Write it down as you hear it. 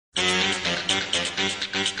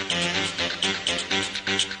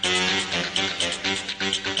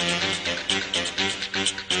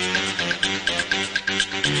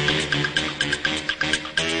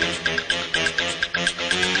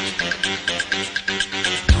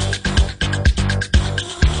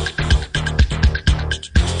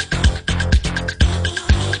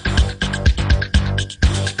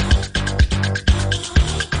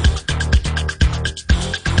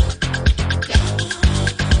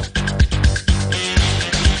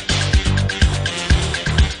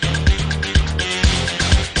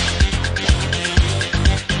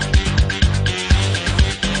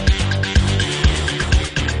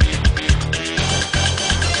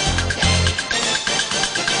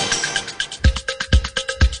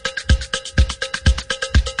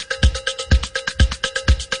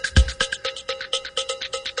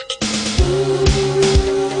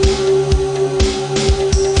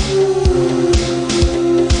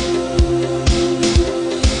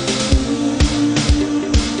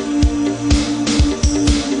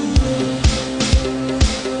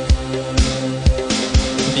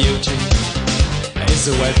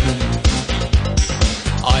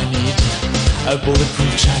a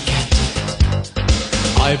bulletproof jacket.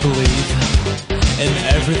 I believe in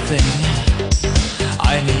everything.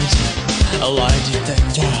 I need a lie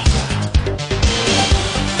detector.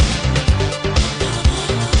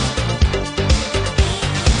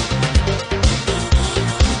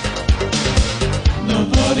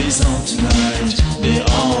 Nobody's home tonight. They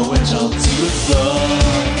all went out to a bar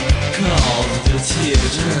called the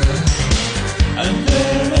theater, and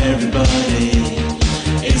there everybody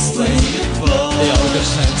is playing a ball. They all got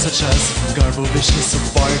names such as Garbo, Vicious, or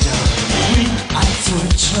Barda. We act to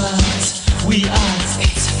attract. We act,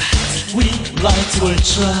 it's a fact. We like to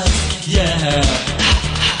attract, yeah.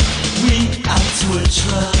 We act to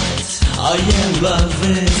attract. Oh yeah, love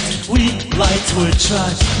it. We like to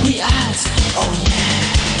attract. We act, oh yeah.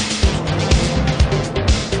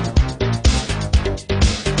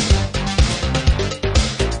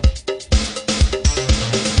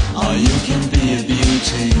 Oh, you can be a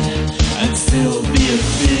beauty and still be a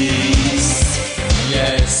beast.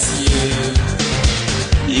 Yes,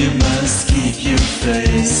 you must keep your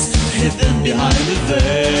face hidden behind the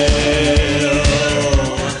veil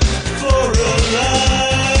for a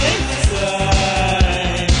lifetime,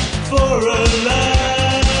 for a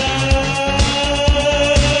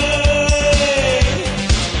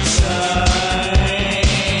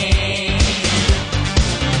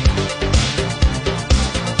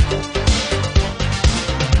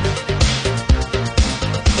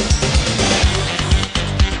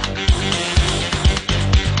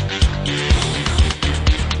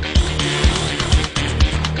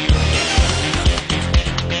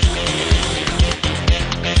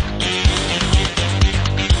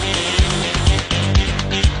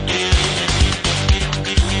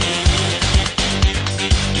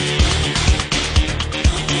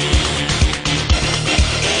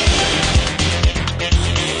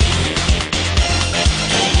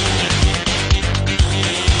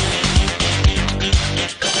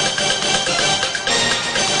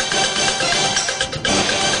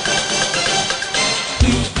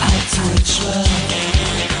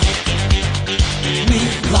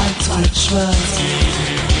trust.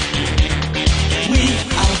 We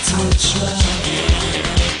like to attract.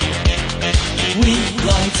 We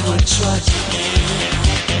like to attract.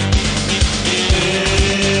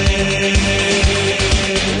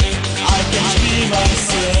 I can be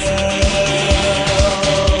myself.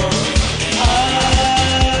 I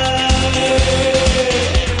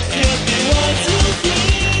can be one, two, three.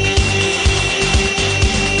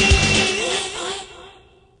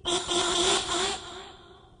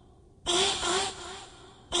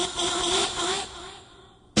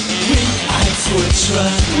 To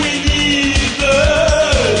attract, we need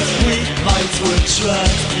this. We like to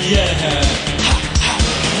attract, yeah. Ha, ha.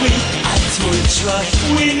 We like to attract,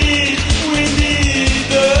 we need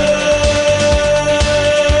this.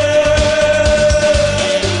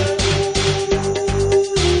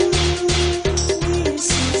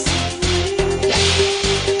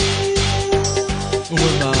 Who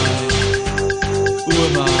am I? Who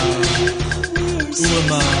am I? Who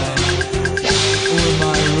am I? Who am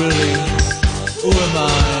I really? Who am I?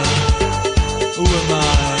 Who am I?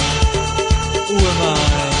 Who am I?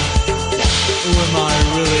 Who am I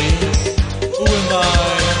really? Who am I?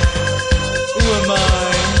 Who am I?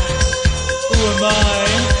 Who am I?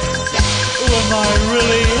 Who am I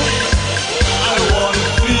really? I wanna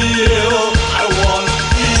feel, I wanna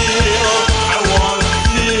feel, I wanna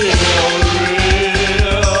feel real.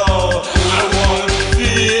 I wanna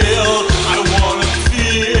feel, I wanna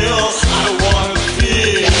feel, I wanna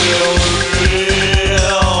feel real.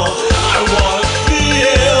 I wanna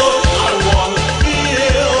feel, I wanna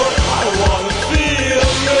feel, I wanna feel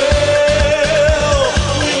real.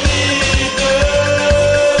 We need this.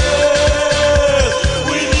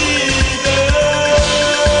 We need this.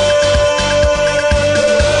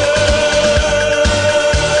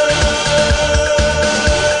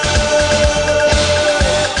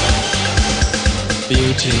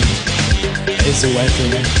 Beauty is a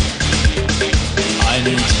weapon. I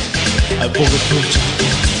need a bulletproof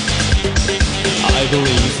jacket. I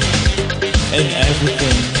believe in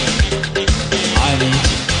everything. I need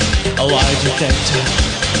a lie detector.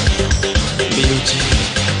 Beauty